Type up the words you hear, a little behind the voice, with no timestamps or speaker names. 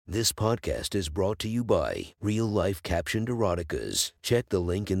This podcast is brought to you by Real Life Captioned Eroticas. Check the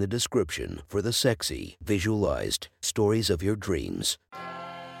link in the description for the sexy, visualized stories of your dreams.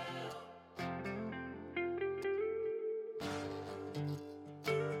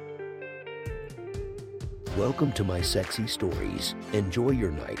 Welcome to my sexy stories. Enjoy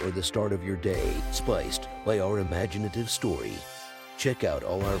your night or the start of your day, spiced by our imaginative story. Check out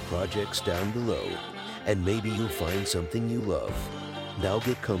all our projects down below, and maybe you'll find something you love. Now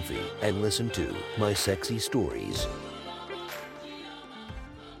get comfy and listen to my sexy stories.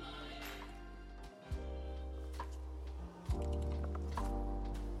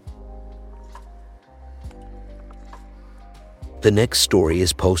 The next story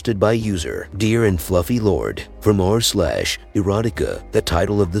is posted by user Dear and Fluffy Lord from r/erotica. The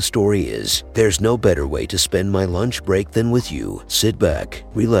title of the story is, There's no better way to spend my lunch break than with you. Sit back,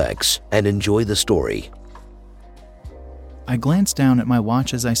 relax, and enjoy the story. I glance down at my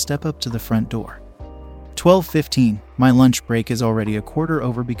watch as I step up to the front door. 12:15. My lunch break is already a quarter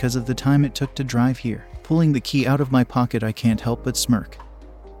over because of the time it took to drive here. Pulling the key out of my pocket, I can't help but smirk.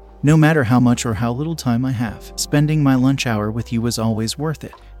 No matter how much or how little time I have, spending my lunch hour with you is always worth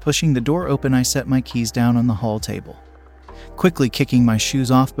it. Pushing the door open, I set my keys down on the hall table, quickly kicking my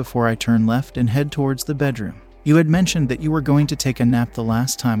shoes off before I turn left and head towards the bedroom. You had mentioned that you were going to take a nap the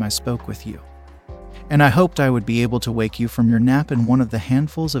last time I spoke with you, and I hoped I would be able to wake you from your nap in one of the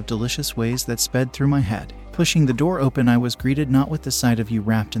handfuls of delicious ways that sped through my head. Pushing the door open, I was greeted not with the sight of you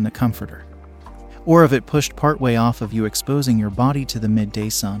wrapped in the comforter, or of it pushed partway off of you exposing your body to the midday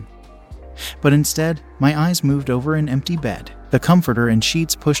sun, but instead, my eyes moved over an empty bed, the comforter and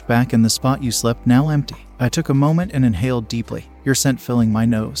sheets pushed back in the spot you slept now empty. I took a moment and inhaled deeply, your scent filling my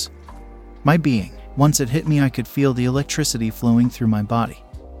nose. My being, once it hit me, I could feel the electricity flowing through my body.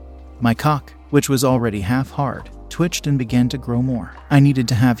 My cock, which was already half hard, twitched and began to grow more. I needed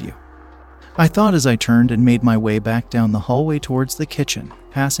to have you, I thought as I turned and made my way back down the hallway towards the kitchen.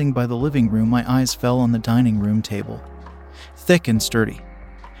 Passing by the living room, my eyes fell on the dining room table, thick and sturdy.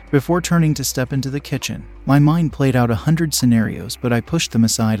 Before turning to step into the kitchen, my mind played out 100 scenarios, but I pushed them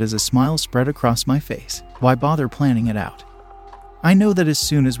aside as a smile spread across my face. Why bother planning it out? I know that as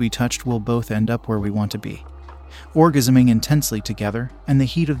soon as we touched, we'll both end up where we want to be, orgasming intensely together, and the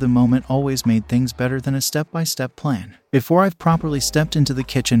heat of the moment always made things better than a step-by-step plan. Before I've properly stepped into the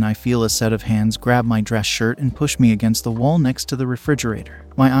kitchen, I feel a set of hands grab my dress shirt and push me against the wall next to the refrigerator.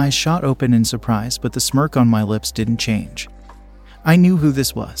 My eyes shot open in surprise, but the smirk on my lips didn't change. I knew who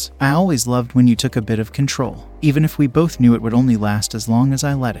this was. I always loved when you took a bit of control, even if we both knew it would only last as long as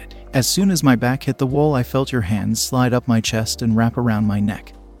I let it. As soon as my back hit the wall, I felt your hands slide up my chest and wrap around my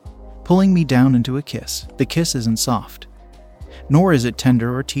neck, pulling me down into a kiss. The kiss isn't soft, nor is it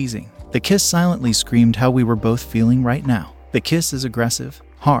tender or teasing. The kiss silently screamed how we were both feeling right now. The kiss is aggressive,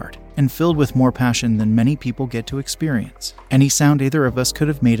 hard, and filled with more passion than many people get to experience. Any sound either of us could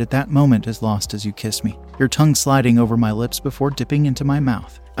have made at that moment is lost as you kiss me, your tongue sliding over my lips before dipping into my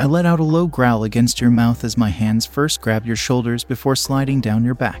mouth. I let out a low growl against your mouth as my hands first grabbed your shoulders before sliding down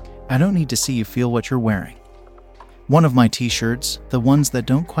your back. I don't need to see you feel what you're wearing. One of my t-shirts, the ones that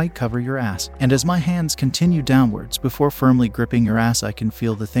don't quite cover your ass. And as my hands continue downwards before firmly gripping your ass, I can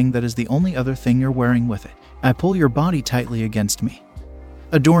feel the thing that is the only other thing you're wearing with it. I pull your body tightly against me,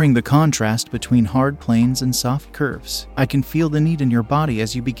 adoring the contrast between hard planes and soft curves. I can feel the need in your body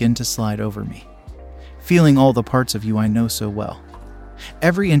as you begin to slide over me, feeling all the parts of you I know so well,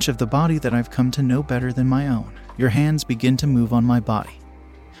 every inch of the body that I've come to know better than my own. Your hands begin to move on my body,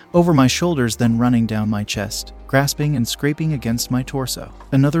 over my shoulders, then running down my chest, grasping and scraping against my torso.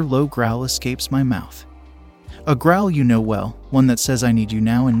 Another low growl escapes my mouth. A growl you know well, one that says I need you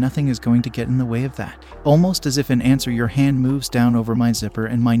now and nothing is going to get in the way of that. Almost as if in answer, your hand moves down over my zipper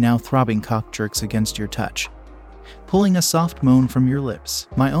and my now throbbing cock jerks against your touch, pulling a soft moan from your lips.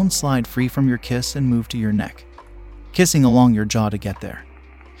 My own slide free from your kiss and move to your neck, kissing along your jaw to get there,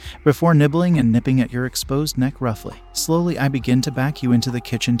 before nibbling and nipping at your exposed neck roughly. Slowly I begin to back you into the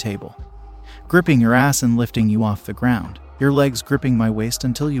kitchen table, gripping your ass and lifting you off the ground, your legs gripping my waist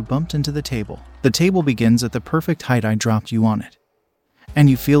until you bumped into the table. The table begins at the perfect height I dropped you on it, and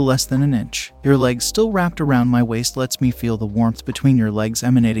you feel less than an inch. Your legs still wrapped around my waist lets me feel the warmth between your legs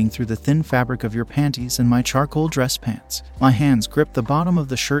emanating through the thin fabric of your panties and my charcoal dress pants. My hands grip the bottom of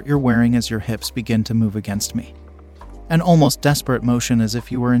the shirt you're wearing as your hips begin to move against me, an almost desperate motion as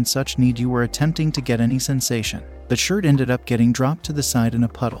if you were in such need you were attempting to get any sensation. The shirt ended up getting dropped to the side in a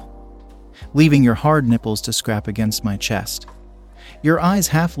puddle, leaving your hard nipples to scrap against my chest. Your eyes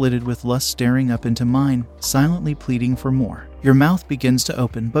half lidded with lust staring up into mine, silently pleading for more. Your mouth begins to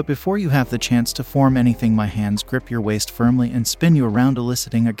open, but before you have the chance to form anything, my hands grip your waist firmly and spin you around,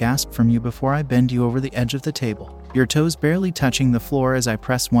 eliciting a gasp from you before I bend you over the edge of the table, your toes barely touching the floor as I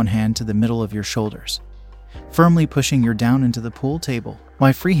press one hand to the middle of your shoulders, firmly pushing you down into the pool table.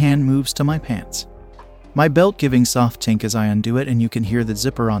 My free hand moves to my pants, my belt giving soft tink as I undo it, and you can hear the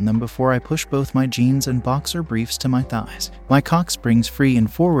zipper on them before I push both my jeans and boxer briefs to my thighs. My cock springs free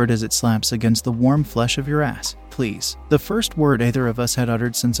and forward as it slaps against the warm flesh of your ass. Please. The first word either of us had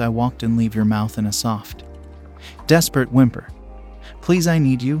uttered since I walked in, leave your mouth in a soft, desperate whimper. Please, I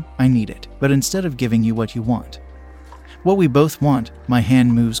need you, I need it. But instead of giving you what you want, what we both want, my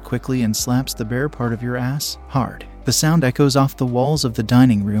hand moves quickly and slaps the bare part of your ass hard. The sound echoes off the walls of the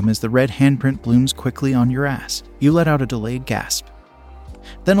dining room as the red handprint blooms quickly on your ass. You let out a delayed gasp,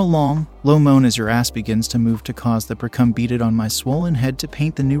 then a long, low moan as your ass begins to move to cause the precum beaded on my swollen head to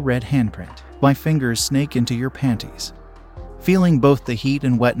paint the new red handprint. My fingers snake into your panties, feeling both the heat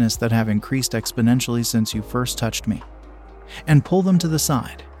and wetness that have increased exponentially since you first touched me, and pull them to the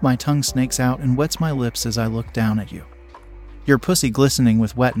side. My tongue snakes out and wets my lips as I look down at you, your pussy glistening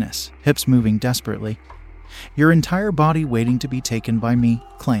with wetness, hips moving desperately, your entire body waiting to be taken by me,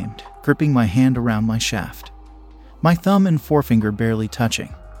 claimed, gripping my hand around my shaft, my thumb and forefinger barely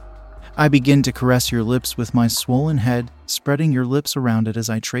touching. I begin to caress your lips with my swollen head, spreading your lips around it as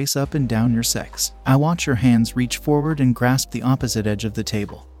I trace up and down your sex. I watch your hands reach forward and grasp the opposite edge of the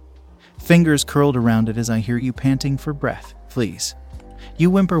table, fingers curled around it as I hear you panting for breath. Please. You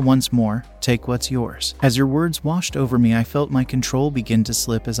whimper once more, take what's yours. As your words washed over me, I felt my control begin to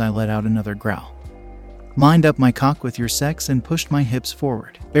slip as I let out another growl, lined up my cock with your sex and pushed my hips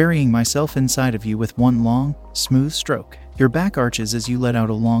forward, burying myself inside of you with one long, smooth stroke. Your back arches as you let out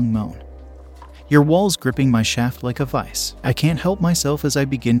a long moan, your walls gripping my shaft like a vice. I can't help myself as I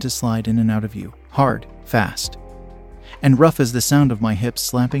begin to slide in and out of you, hard, fast, and rough as the sound of my hips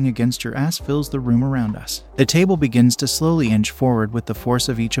slapping against your ass fills the room around us. The table begins to slowly inch forward with the force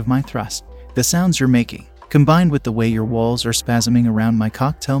of each of my thrusts. The sounds you're making, combined with the way your walls are spasming around my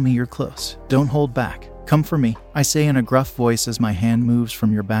cock, tell me you're close. Don't hold back. Come for me, I say in a gruff voice as my hand moves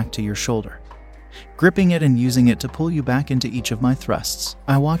from your back to your shoulder, gripping it and using it to pull you back into each of my thrusts.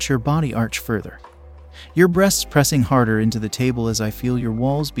 I watch your body arch further, your breasts pressing harder into the table as I feel your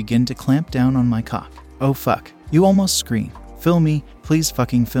walls begin to clamp down on my cock. Oh fuck, you almost scream. Fill me, please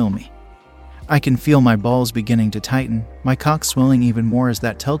fucking fill me. I can feel my balls beginning to tighten, my cock swelling even more as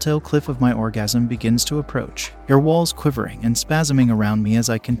that telltale cliff of my orgasm begins to approach, your walls quivering and spasming around me as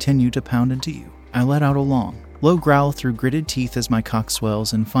I continue to pound into you. I let out a long, low growl through gritted teeth as my cock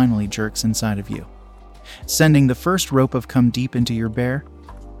swells and finally jerks inside of you, sending the first rope of cum deep into your bare,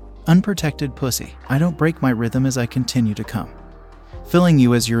 unprotected pussy. I don't break my rhythm as I continue to come, filling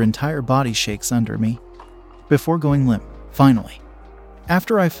you as your entire body shakes under me, before going limp. Finally,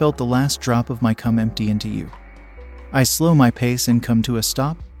 after I felt the last drop of my cum empty into you, I slow my pace and come to a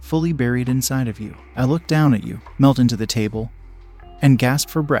stop, fully buried inside of you. I look down at you, melt into the table, and gasp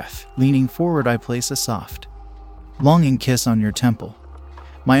for breath. Leaning forward, I place a soft, longing kiss on your temple,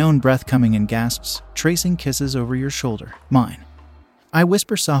 my own breath coming in gasps, tracing kisses over your shoulder, mine. I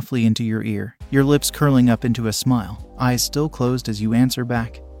whisper softly into your ear, your lips curling up into a smile, eyes still closed as you answer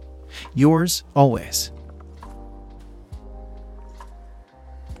back, yours, always.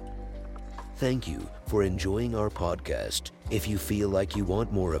 Thank you for enjoying our podcast. If you feel like you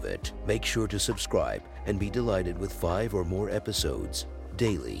want more of it, make sure to subscribe and be delighted with 5 or more episodes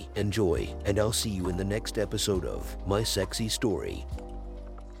daily. Enjoy, and I'll see you in the next episode of My Sexy Story.